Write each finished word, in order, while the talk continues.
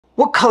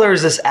What color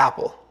is this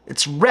apple?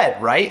 It's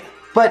red, right?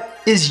 But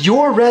is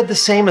your red the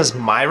same as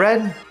my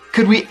red?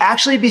 Could we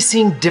actually be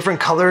seeing different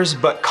colors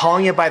but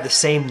calling it by the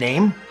same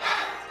name?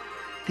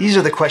 These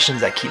are the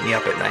questions that keep me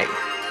up at night.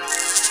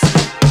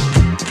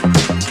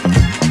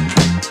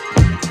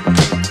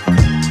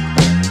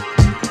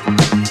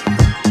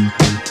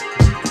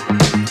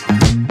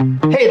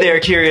 Hey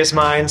there, curious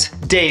minds.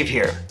 Dave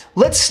here.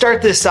 Let's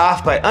start this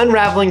off by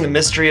unraveling the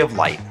mystery of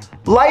light.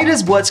 Light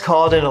is what's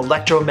called an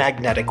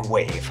electromagnetic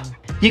wave.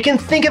 You can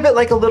think of it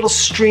like a little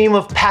stream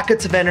of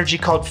packets of energy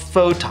called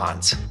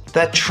photons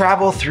that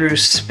travel through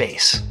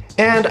space.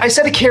 And I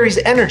said it carries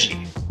energy,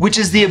 which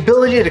is the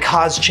ability to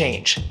cause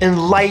change.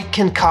 And light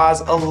can cause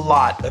a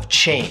lot of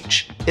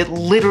change. It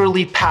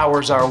literally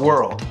powers our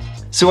world.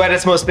 So at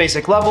its most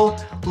basic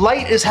level,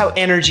 light is how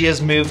energy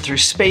is moved through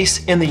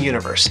space in the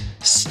universe,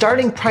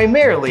 starting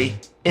primarily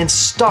in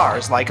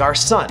stars like our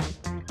sun.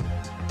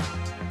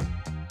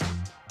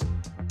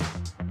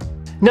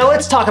 Now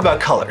let's talk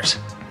about colors.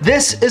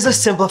 This is a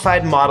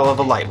simplified model of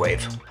a light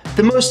wave.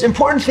 The most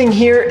important thing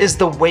here is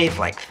the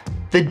wavelength,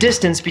 the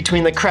distance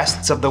between the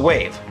crests of the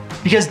wave,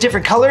 because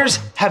different colors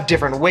have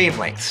different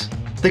wavelengths.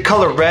 The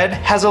color red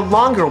has a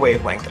longer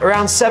wavelength,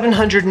 around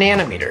 700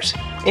 nanometers,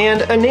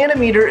 and a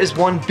nanometer is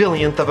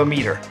 1/1000th of a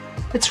meter.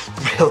 It's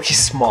really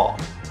small,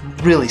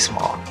 really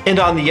small. And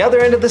on the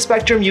other end of the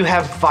spectrum, you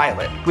have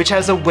violet, which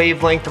has a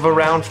wavelength of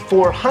around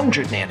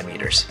 400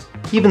 nanometers,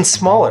 even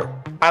smaller.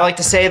 I like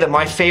to say that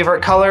my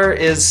favorite color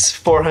is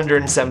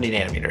 470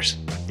 nanometers.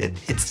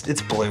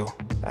 It's blue.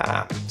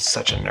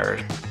 Such a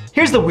nerd.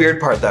 Here's the weird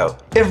part though.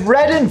 If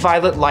red and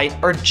violet light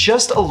are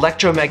just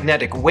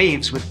electromagnetic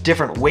waves with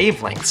different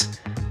wavelengths,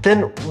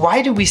 then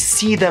why do we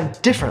see them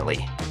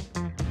differently?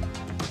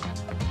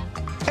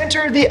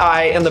 Enter the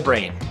eye and the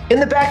brain. In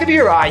the back of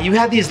your eye, you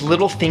have these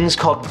little things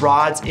called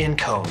rods and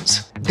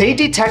cones. They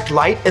detect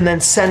light and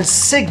then send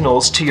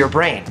signals to your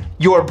brain.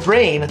 Your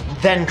brain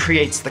then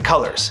creates the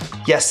colors.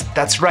 Yes,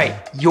 that's right,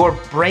 your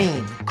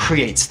brain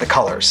creates the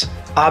colors.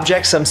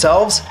 Objects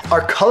themselves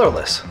are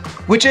colorless,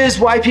 which is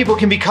why people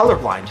can be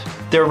colorblind.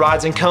 Their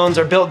rods and cones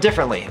are built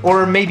differently,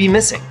 or maybe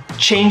missing,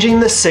 changing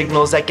the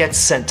signals that get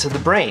sent to the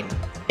brain.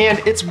 And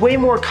it's way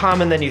more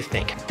common than you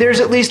think. There's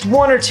at least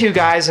 1 or 2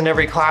 guys in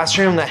every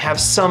classroom that have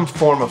some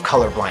form of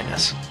color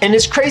blindness. And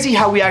it's crazy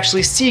how we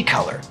actually see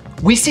color.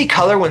 We see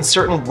color when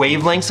certain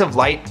wavelengths of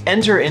light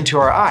enter into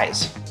our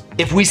eyes.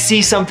 If we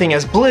see something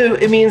as blue,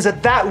 it means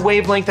that that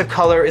wavelength of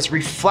color is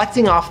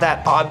reflecting off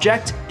that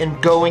object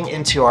and going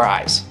into our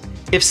eyes.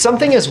 If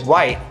something is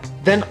white,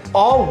 then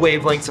all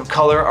wavelengths of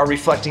color are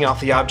reflecting off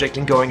the object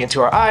and going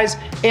into our eyes,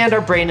 and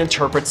our brain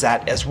interprets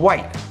that as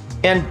white.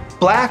 And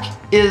black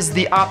is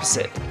the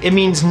opposite. It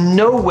means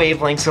no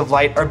wavelengths of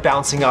light are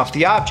bouncing off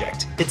the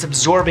object. It's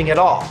absorbing it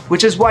all,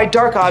 which is why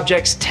dark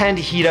objects tend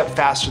to heat up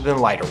faster than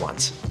lighter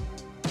ones.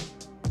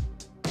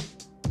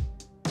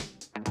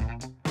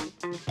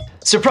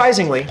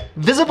 Surprisingly,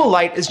 visible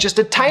light is just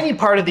a tiny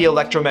part of the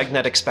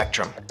electromagnetic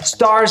spectrum.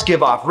 Stars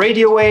give off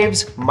radio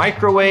waves,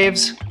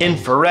 microwaves,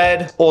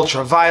 infrared,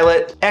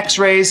 ultraviolet,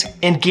 X-rays,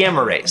 and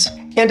gamma rays.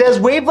 And as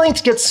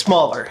wavelengths get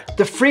smaller,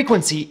 the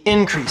frequency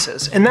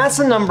increases, and that's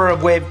the number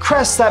of wave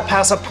crests that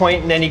pass a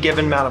point in any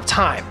given amount of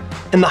time.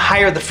 And the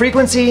higher the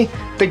frequency,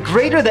 the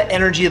greater the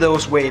energy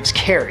those waves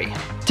carry.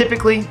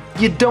 Typically,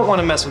 you don't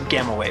want to mess with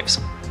gamma waves.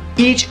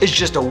 Each is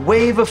just a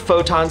wave of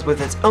photons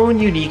with its own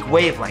unique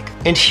wavelength.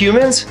 And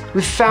humans,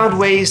 we've found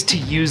ways to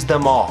use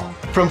them all,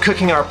 from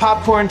cooking our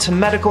popcorn to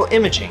medical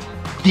imaging.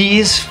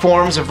 These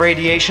forms of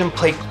radiation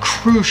play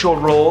crucial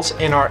roles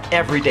in our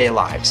everyday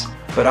lives.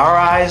 But our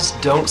eyes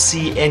don't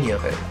see any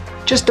of it.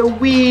 Just a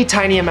wee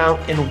tiny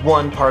amount in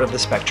one part of the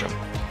spectrum,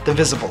 the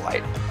visible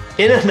light.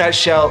 In a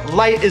nutshell,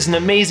 light is an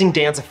amazing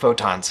dance of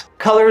photons.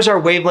 Colors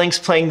are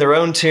wavelengths playing their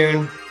own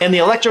tune, and the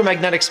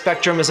electromagnetic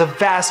spectrum is a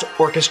vast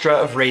orchestra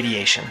of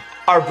radiation.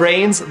 Our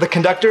brains, the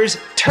conductors,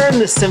 turn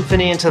this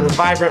symphony into the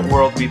vibrant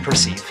world we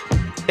perceive.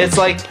 It's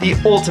like the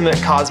ultimate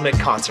cosmic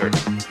concert.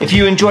 If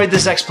you enjoyed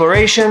this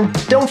exploration,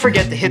 don't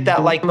forget to hit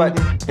that like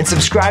button and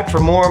subscribe for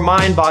more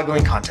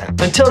mind-boggling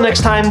content. Until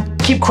next time,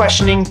 keep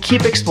questioning,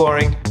 keep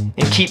exploring,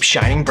 and keep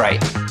shining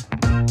bright.